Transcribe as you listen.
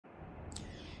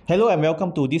Hello and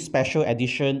welcome to this special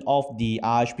edition of the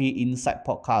RHB Insight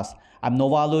Podcast. I'm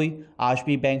Nova Lui,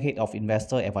 RHB Bank Head of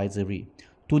Investor Advisory.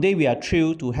 Today we are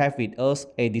thrilled to have with us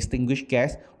a distinguished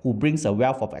guest who brings a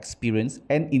wealth of experience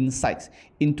and insights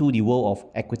into the world of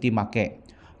equity market.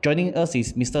 Joining us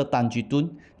is Mr. Tan Jee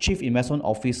Toon, Chief Investment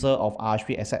Officer of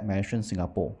RHB Asset Management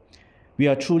Singapore. We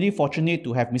are truly fortunate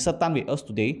to have Mr. Tan with us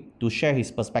today to share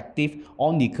his perspective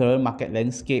on the current market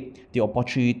landscape, the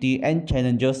opportunity and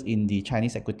challenges in the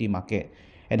Chinese equity market,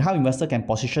 and how investors can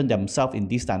position themselves in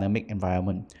this dynamic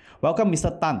environment. Welcome,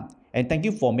 Mr. Tan, and thank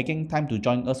you for making time to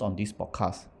join us on this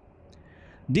podcast.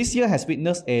 This year has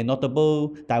witnessed a notable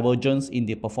divergence in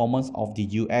the performance of the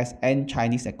US and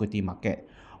Chinese equity market.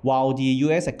 While the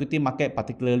US equity market,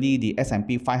 particularly the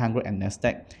S&P 500 and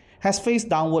Nasdaq, has faced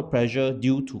downward pressure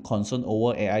due to concern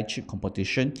over AI chip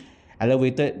competition,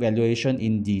 elevated valuation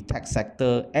in the tech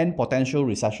sector, and potential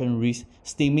recession risk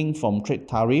stemming from trade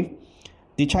tariff,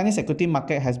 the Chinese equity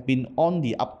market has been on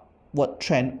the upward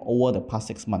trend over the past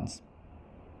 6 months.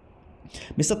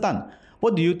 Mr. Tan,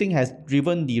 what do you think has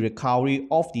driven the recovery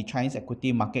of the Chinese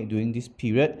equity market during this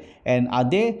period? And are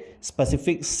there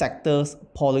specific sectors,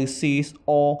 policies,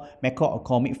 or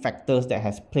macroeconomic factors that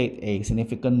has played a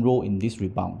significant role in this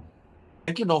rebound?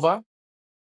 Thank you, Nova.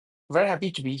 Very happy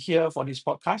to be here for this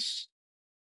podcast.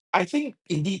 I think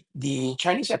indeed the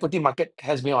Chinese equity market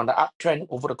has been on the uptrend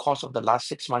over the course of the last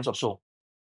 6 months or so.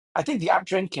 I think the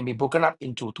uptrend can be broken up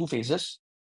into two phases.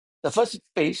 The first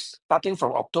phase, starting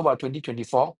from October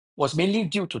 2024, was mainly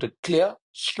due to the clear,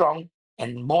 strong,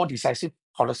 and more decisive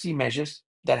policy measures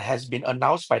that has been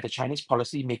announced by the Chinese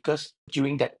policymakers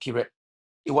during that period.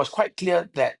 It was quite clear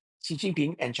that Xi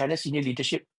Jinping and China's senior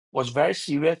leadership was very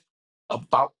serious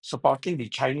about supporting the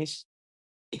Chinese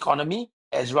economy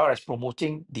as well as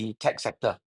promoting the tech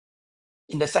sector.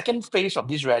 In the second phase of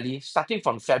this rally, starting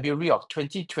from February of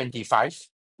 2025,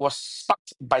 was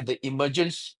sparked by the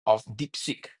emergence of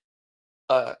DeepSeek,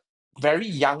 a very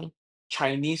young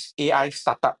Chinese AI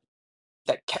startup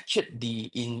that captured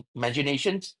the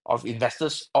imaginations of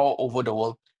investors all over the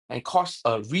world and caused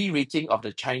a re-rating of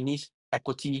the Chinese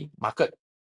equity market,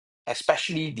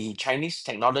 especially the Chinese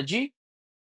technology,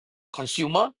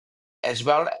 consumer, as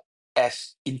well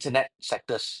as internet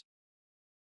sectors.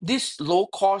 This low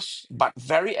cost but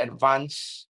very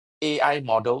advanced AI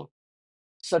model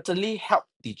certainly helped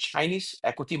the Chinese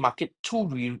equity market to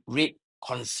re-rate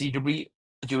considerably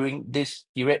during this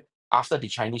period after the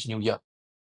Chinese New Year.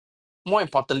 More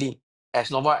importantly, as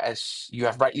Nova, as you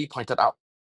have rightly pointed out,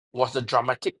 was the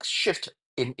dramatic shift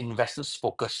in investors'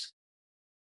 focus.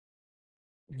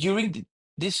 During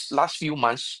these last few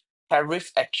months,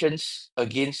 tariff actions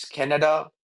against Canada,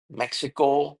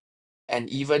 Mexico, and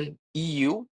even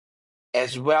EU,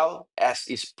 as well as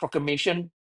its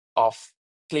proclamation of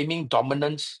claiming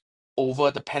dominance over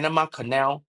the Panama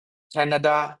Canal,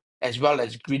 Canada, as well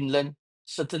as Greenland,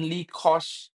 certainly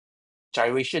caused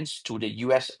gyrations to the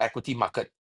US equity market.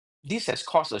 This has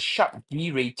caused a sharp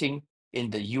re-rating in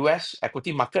the US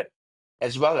equity market,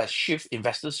 as well as shift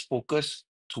investors' focus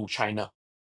to China.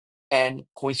 And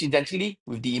coincidentally,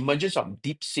 with the emergence of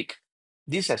DeepSeek,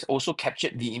 this has also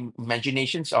captured the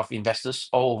imaginations of investors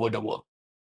all over the world.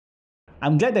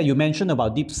 I'm glad that you mentioned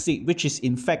about DeepSeek, which is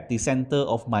in fact the center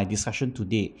of my discussion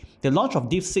today. The launch of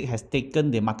DeepSeek has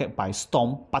taken the market by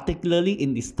storm, particularly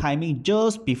in its timing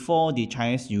just before the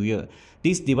Chinese New Year.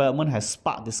 This development has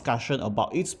sparked discussion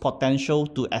about its potential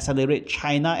to accelerate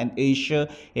China and Asia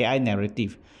AI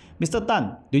narrative. Mr.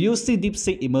 Tan, do you see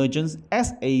DeepSeek emergence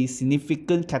as a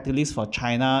significant catalyst for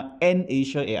China and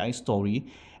Asia AI story?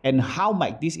 And how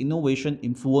might this innovation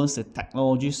influence the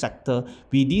technology sector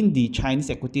within the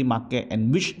Chinese equity market,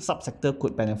 and which subsector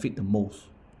could benefit the most?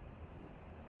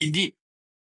 Indeed,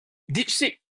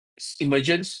 DeepSeek's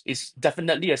emergence is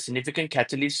definitely a significant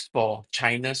catalyst for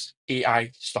China's AI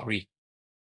story.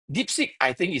 DeepSeek,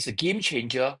 I think, is a game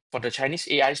changer for the Chinese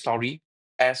AI story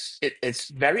as it is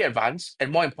very advanced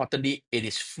and, more importantly, it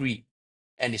is free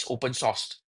and is open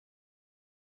sourced.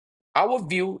 Our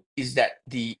view is that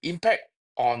the impact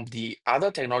on the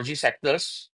other technology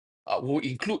sectors will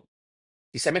include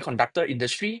the semiconductor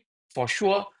industry. For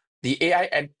sure, the AI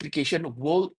application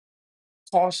will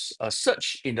cause a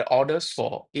surge in the orders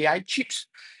for AI chips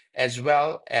as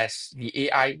well as the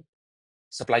AI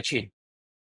supply chain.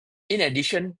 In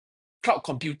addition, cloud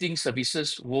computing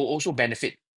services will also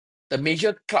benefit. The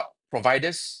major cloud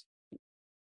providers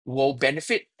will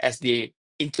benefit as they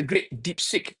integrate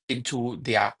DeepSeek into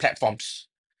their platforms.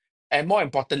 And more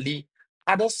importantly,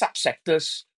 other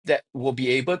subsectors that will be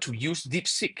able to use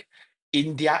DeepSeek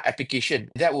in their application.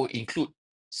 That will include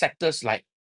sectors like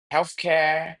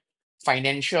healthcare,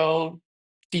 financial,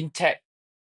 fintech,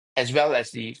 as well as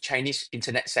the Chinese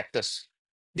internet sectors.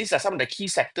 These are some of the key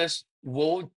sectors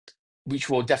which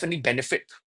will definitely benefit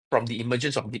from the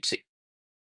emergence of DeepSeek.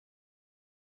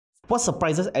 What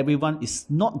surprises everyone is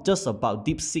not just about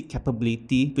DeepSeek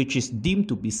capability, which is deemed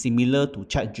to be similar to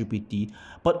ChatGPT,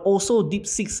 but also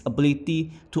DeepSeek's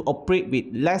ability to operate with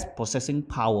less processing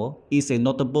power is a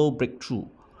notable breakthrough,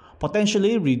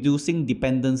 potentially reducing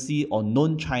dependency on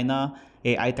non-China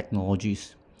AI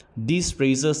technologies. This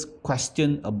raises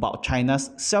questions about China's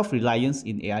self-reliance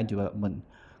in AI development.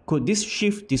 Could this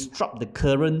shift disrupt the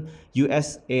current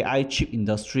US AI chip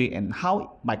industry, and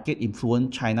how might it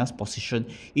influence China's position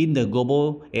in the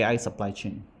global AI supply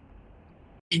chain?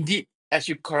 Indeed, as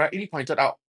you correctly pointed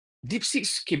out,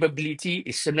 DeepSeek's capability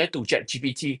is similar to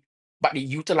ChatGPT, but it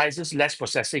utilizes less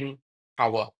processing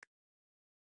power.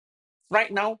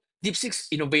 Right now, DeepSeek's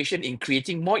innovation in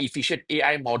creating more efficient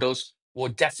AI models will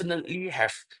definitely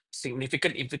have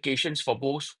significant implications for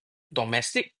both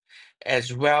domestic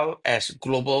as well as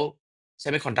global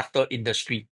semiconductor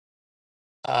industry.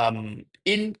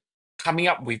 In coming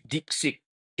up with DeepSeek,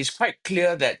 it's quite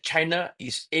clear that China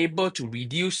is able to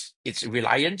reduce its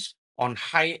reliance on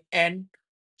high-end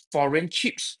foreign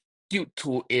chips due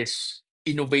to its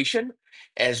innovation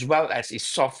as well as its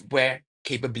software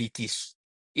capabilities.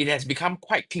 It has become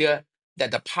quite clear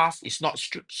that the path is not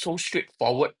so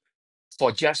straightforward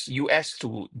for just US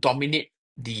to dominate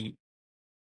the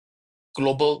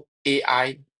global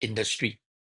AI industry.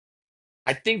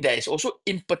 I think there is also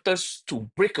impetus to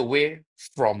break away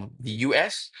from the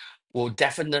US will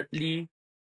definitely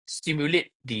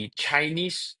stimulate the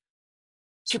Chinese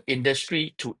chip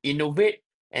industry to innovate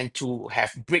and to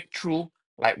have breakthrough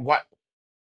like what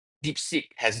DeepSeek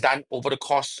has done over the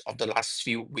course of the last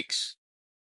few weeks.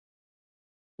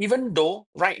 Even though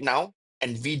right now,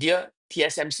 NVIDIA,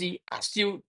 TSMC are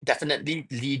still definitely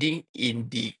leading in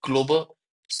the global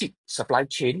chip supply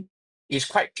chain, it's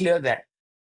quite clear that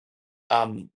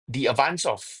the advance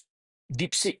of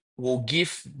DeepSeek will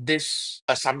give this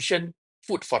assumption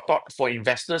food for thought for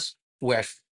investors who have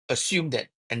assumed that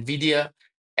NVIDIA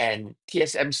and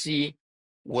TSMC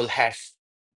will have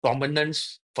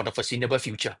dominance for the foreseeable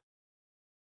future.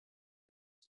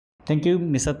 Thank you,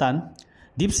 Mr. Tan.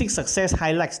 DeepSeek's success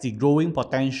highlights the growing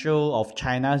potential of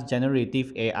China's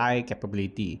generative AI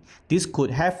capability. This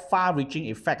could have far-reaching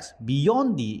effects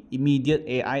beyond the immediate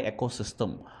AI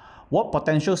ecosystem. What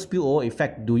potential spillover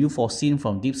effect do you foresee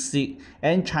from DeepSeek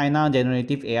and China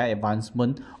generative AI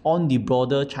advancement on the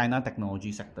broader China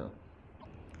technology sector?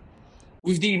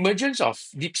 With the emergence of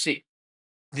DeepSeek,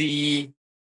 the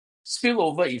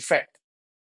spillover effect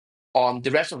on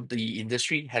the rest of the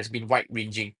industry has been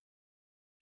wide-ranging.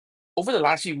 Over the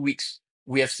last few weeks,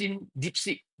 we have seen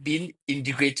DeepSeek being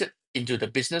integrated into the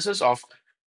businesses of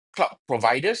cloud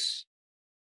providers,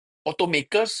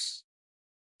 automakers,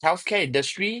 healthcare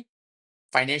industry,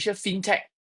 financial fintech,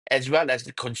 as well as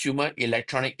the consumer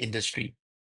electronic industry.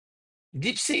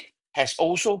 DeepSeek has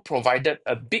also provided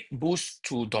a big boost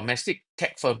to domestic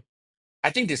tech firms.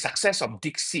 I think the success of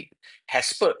DeepSeek has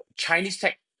spurred Chinese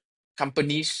tech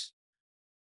companies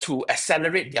to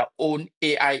accelerate their own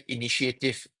AI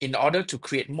initiative in order to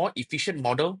create more efficient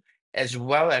model as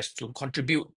well as to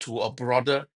contribute to a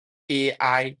broader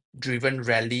AI-driven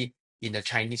rally in the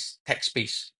Chinese tech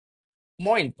space.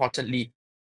 More importantly,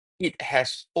 it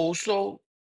has also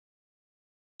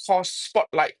caused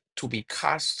spotlight to be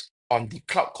cast on the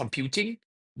cloud computing,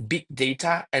 big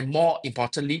data, and more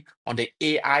importantly, on the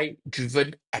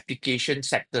AI-driven application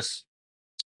sectors.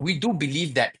 We do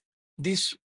believe that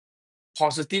this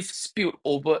positive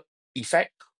spillover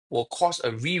effect will cause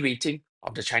a re-rating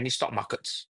of the Chinese stock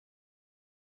markets.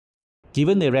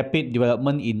 Given the rapid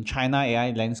development in China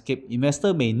AI landscape,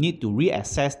 investors may need to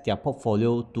reassess their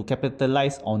portfolio to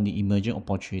capitalize on the emerging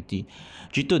opportunity.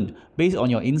 Jee Toon, based on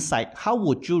your insight, how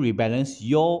would you rebalance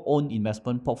your own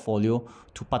investment portfolio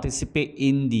to participate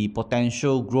in the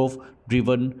potential growth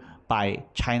driven by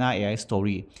China AI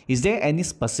story? Is there any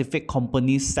specific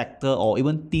company, sector, or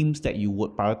even themes that you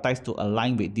would prioritize to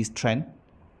align with this trend?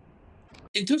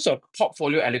 In terms of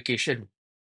portfolio allocation,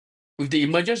 with the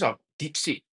emergence of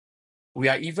DeepSeek, we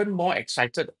are even more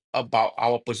excited about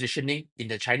our positioning in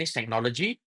the Chinese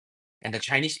technology and the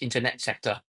Chinese internet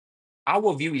sector.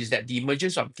 Our view is that the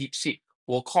emergence of DeepSeek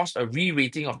will cause a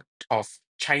re-rating of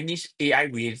Chinese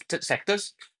AI-related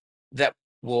sectors that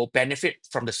will benefit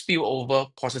from the spillover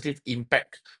positive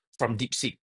impact from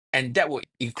DeepSeek. And that will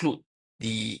include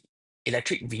the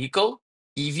electric vehicle,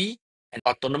 EV, and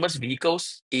autonomous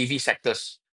vehicles, AV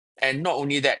sectors. And not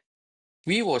only that,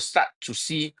 we will start to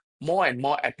see more and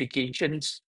more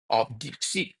applications of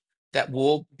DeepSeek that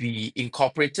will be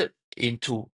incorporated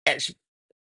into edge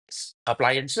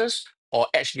appliances or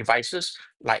edge devices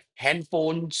like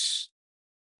handphones,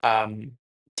 um,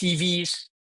 TVs,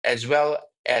 as well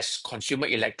as consumer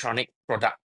electronic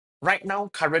product. Right now,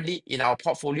 currently in our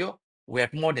portfolio, we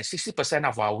have more than 60%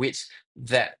 of our weights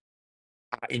that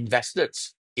are invested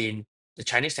in the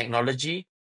Chinese technology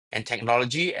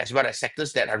as well as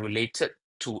sectors that are related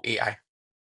to AI.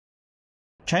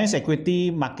 China's equity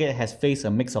market has faced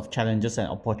a mix of challenges and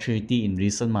opportunity in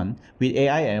recent months, with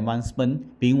AI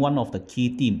advancement being one of the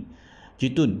key themes.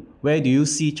 Jee Toon, where do you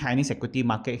see Chinese equity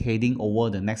market heading over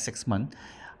the next 6 months?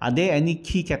 Are there any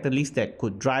key catalysts that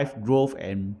could drive growth,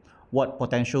 and what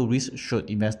potential risks should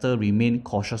investors remain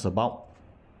cautious about?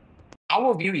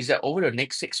 Our view is that over the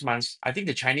next 6 months, I think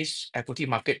the Chinese equity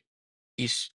market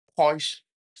is poised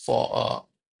for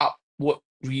a upward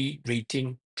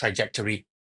re-rating trajectory.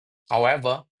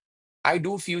 However, I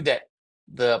do feel that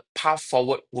the path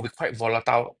forward will be quite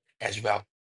volatile as well.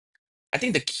 I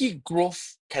think the key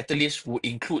growth catalysts will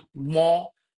include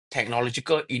more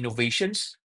technological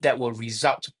innovations that will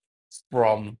result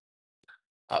from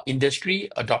industry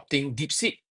adopting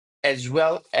DeepSeek, as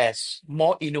well as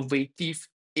more innovative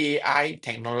AI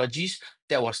technologies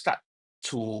that will start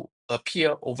to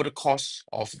appear over the course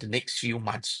of the next few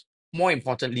months. More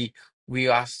importantly, we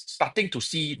are starting to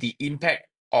see the impact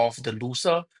of the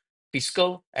looser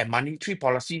fiscal and monetary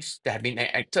policies that have been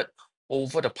enacted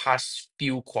over the past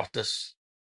few quarters.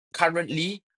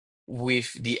 Currently,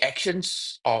 with the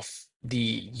actions of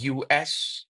the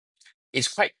US, it's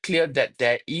quite clear that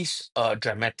there is a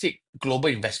dramatic global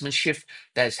investment shift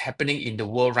that is happening in the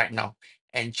world right now.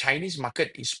 And Chinese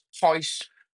market is poised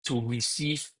to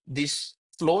receive these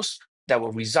flows that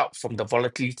will result from the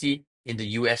volatility in the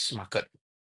US market.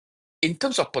 In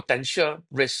terms of potential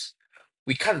risks,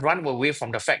 we can't run away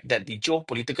from the fact that the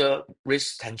geopolitical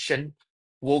risk tension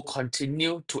will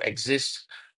continue to exist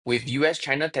with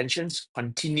US-China tensions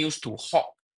continues to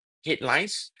hawk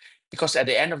headlines because at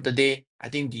the end of the day, I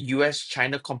think the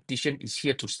US-China competition is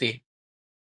here to stay.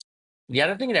 The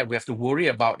other thing that we have to worry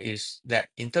about is that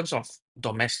in terms of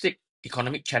domestic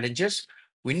economic challenges,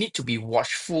 we need to be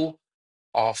watchful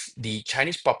of the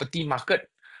Chinese property market,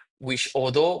 which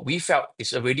although we felt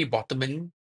is already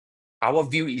bottoming, our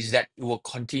view is that it will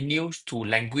continue to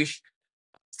languish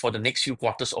for the next few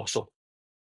quarters also.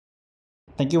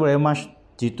 Thank you very much,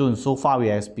 Jee Toon. So far, we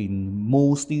have been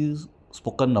mostly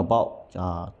spoken about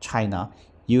China.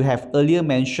 You have earlier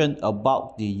mentioned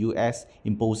about the US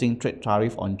imposing trade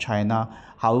tariff on China.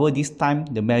 However, this time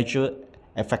the measure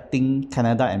affecting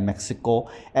Canada and Mexico,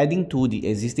 adding to the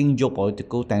existing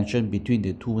geopolitical tension between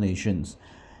the two nations.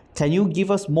 Can you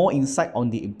give us more insight on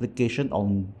the implication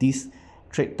on this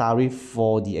trade tariff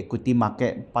for the equity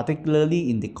market, particularly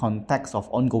in the context of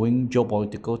ongoing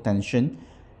geopolitical tension?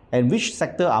 And which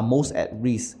sector are most at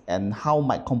risk, and how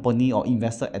might company or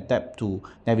investor adapt to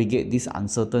navigate this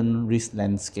uncertain risk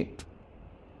landscape?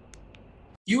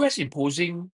 US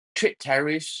imposing trade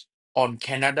tariffs on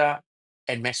Canada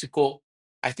and Mexico,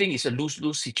 I think is a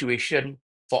lose-lose situation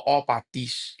for all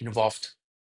parties involved.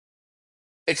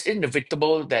 It's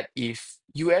inevitable that if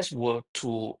US were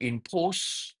to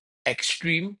impose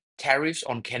extreme tariffs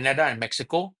on Canada and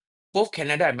Mexico, both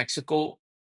Canada and Mexico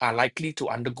are likely to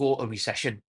undergo a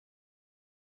recession.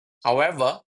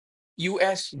 However,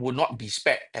 US will not be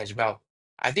spared as well.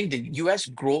 I think the US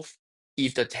growth,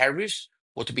 if the tariffs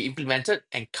were to be implemented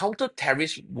and counter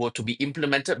tariffs were to be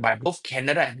implemented by both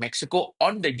Canada and Mexico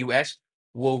on the US,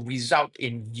 will result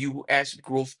in US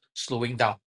growth slowing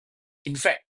down. In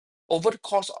fact, over the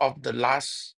course of the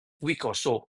last week or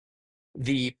so,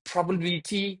 the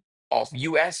probability of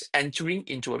US entering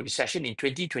into a recession in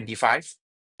 2025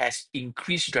 has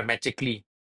increased dramatically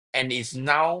and is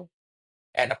now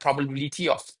at a probability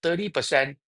of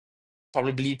 30%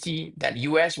 probability that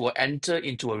US will enter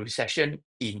into a recession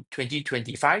in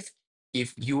 2025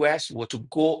 if US were to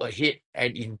go ahead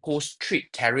and impose trade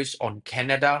tariffs on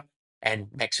Canada and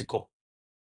Mexico.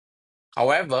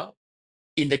 However,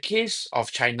 in the case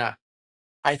of China,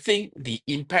 I think the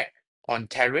impact on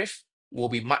tariff will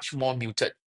be much more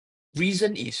muted.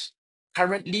 Reason is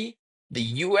currently the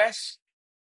US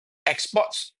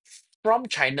exports from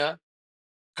China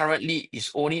currently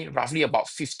is only roughly about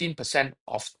 15%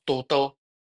 of total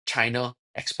China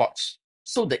exports.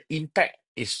 So the impact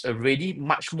is already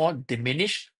much more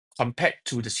diminished compared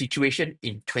to the situation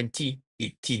in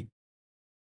 2018.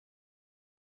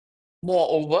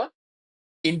 Moreover,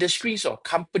 industries or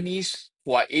companies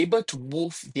who are able to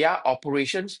move their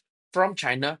operations from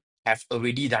China have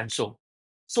already done so.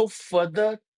 So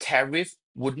further tariff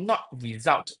would not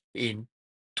result in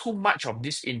too much of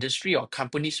this industry or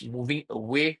companies moving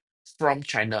away from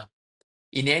China.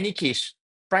 In any case,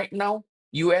 Right now,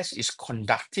 US is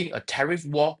conducting a tariff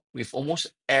war with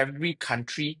almost every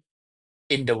country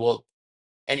in the world.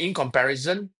 And in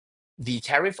comparison, the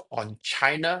tariff on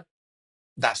China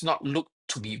does not look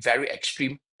to be very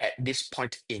extreme at this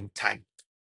point in time.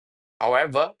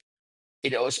 However,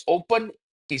 it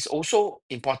is also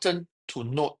important to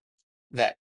note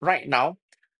that right now,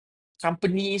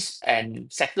 companies and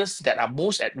sectors that are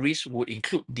most at risk would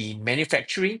include the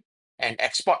manufacturing and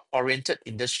export-oriented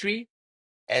industry,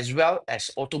 as well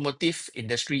as automotive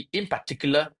industry, in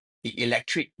particular, the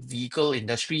electric vehicle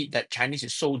industry that Chinese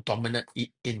is so dominant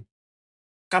in.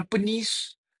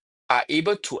 Companies are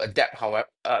able to adapt, however,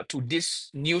 to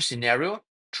this new scenario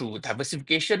through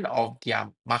diversification of their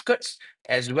markets,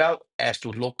 as well as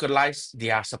to localize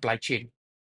their supply chain.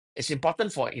 It's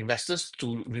important for investors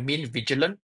to remain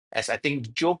vigilant, as I think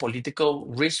geopolitical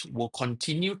risk will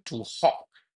continue to hawk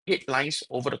headlines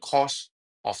over the course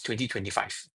of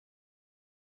 2025.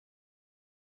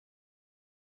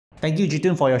 Thank you, Jee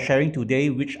Toon, for your sharing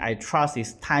today, which I trust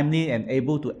is timely and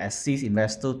able to assist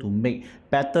investors to make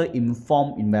better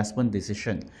informed investment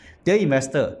decisions. Dear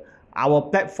investor, our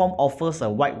platform offers a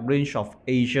wide range of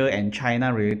Asia and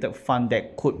China related funds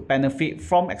that could benefit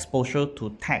from exposure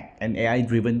to tech and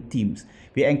AI-driven themes.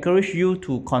 We encourage you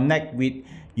to connect with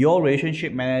your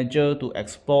relationship manager to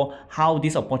explore how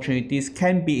these opportunities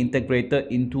can be integrated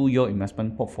into your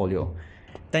investment portfolio.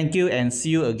 Thank you and see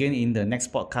you again in the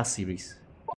next podcast series.